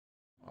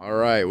All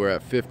right, we're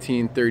at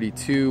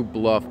 1532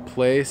 Bluff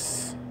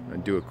Place. I'm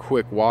gonna do a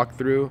quick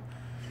walkthrough.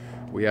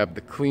 We have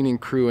the cleaning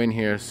crew in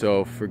here,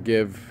 so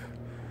forgive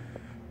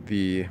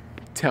the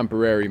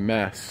temporary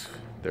mess.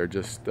 They're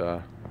just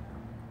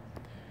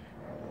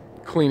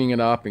cleaning it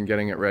up and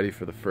getting it ready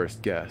for the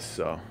first guest,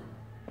 so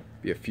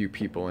be a few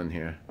people in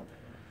here.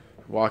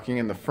 Walking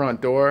in the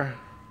front door,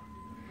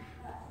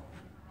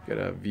 get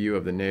a view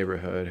of the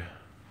neighborhood.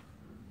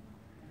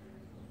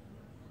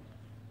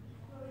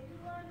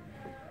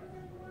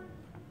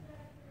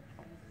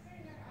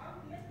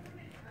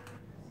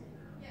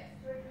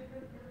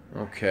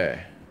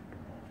 Okay,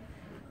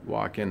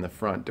 walk in the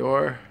front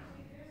door.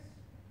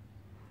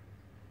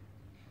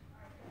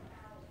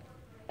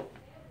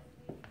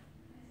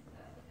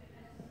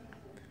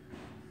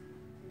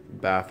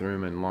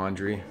 Bathroom and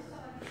laundry.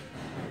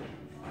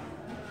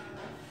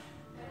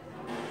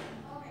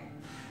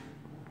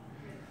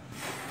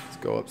 Let's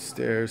go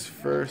upstairs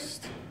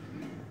first.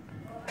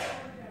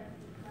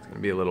 It's gonna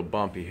be a little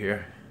bumpy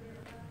here.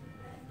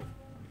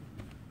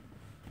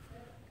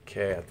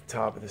 Okay, at the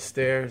top of the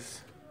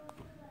stairs.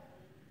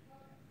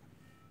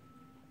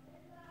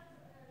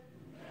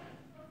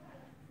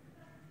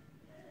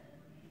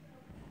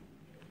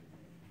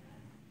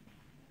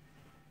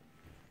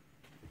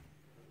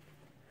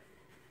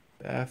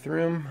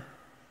 Bathroom,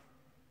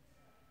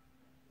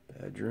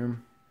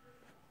 bedroom,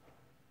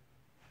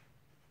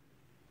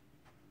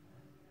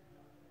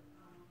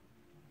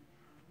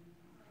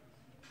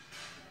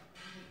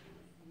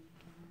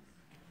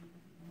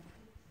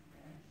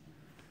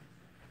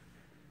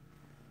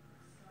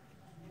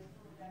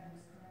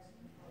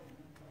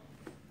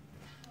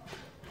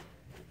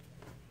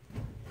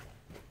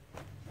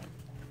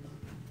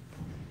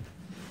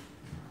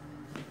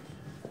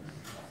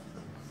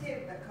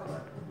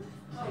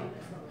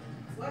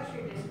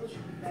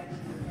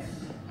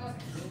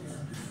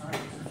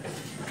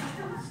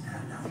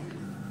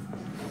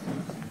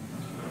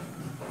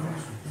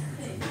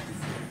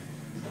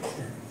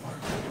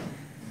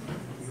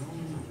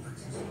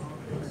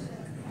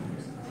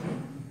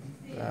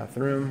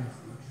 bathroom,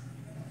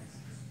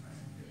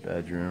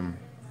 bedroom,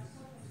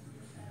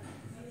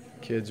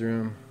 kids'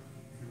 room.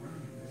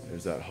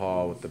 There's that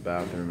hall with the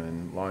bathroom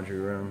and laundry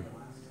room.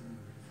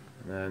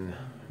 And then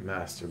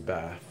master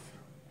bath,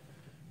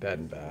 bed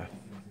and bath.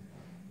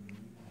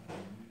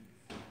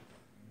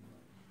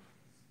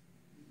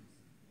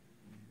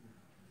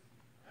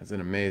 It's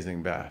an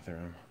amazing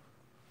bathroom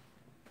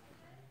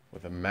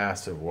with a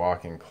massive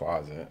walk-in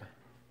closet.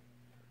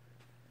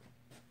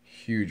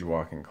 Huge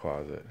walk-in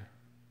closet.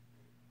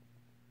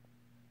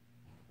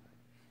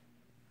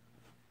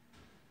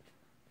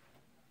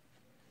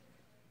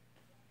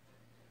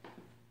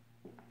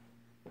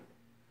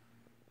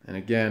 And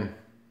again,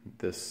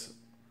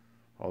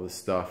 all this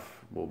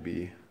stuff will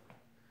be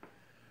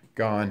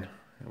gone,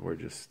 and we're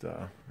just,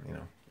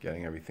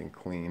 getting everything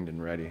cleaned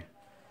and ready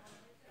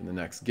for the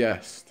next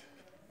guest.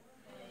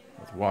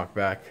 Let's walk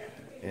back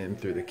in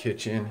through the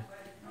kitchen.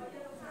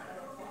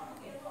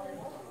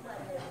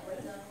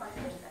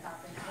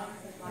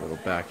 Little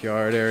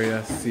backyard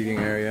area, seating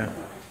area.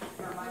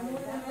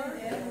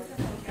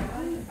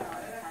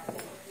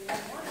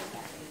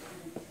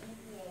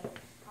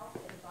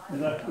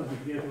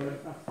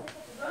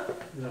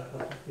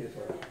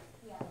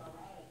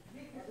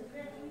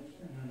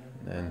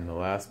 And the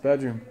last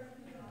bedroom.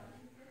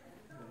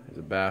 There's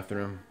a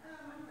bathroom.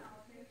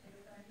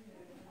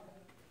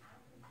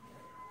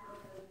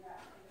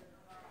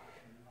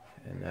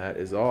 And that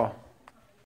is all.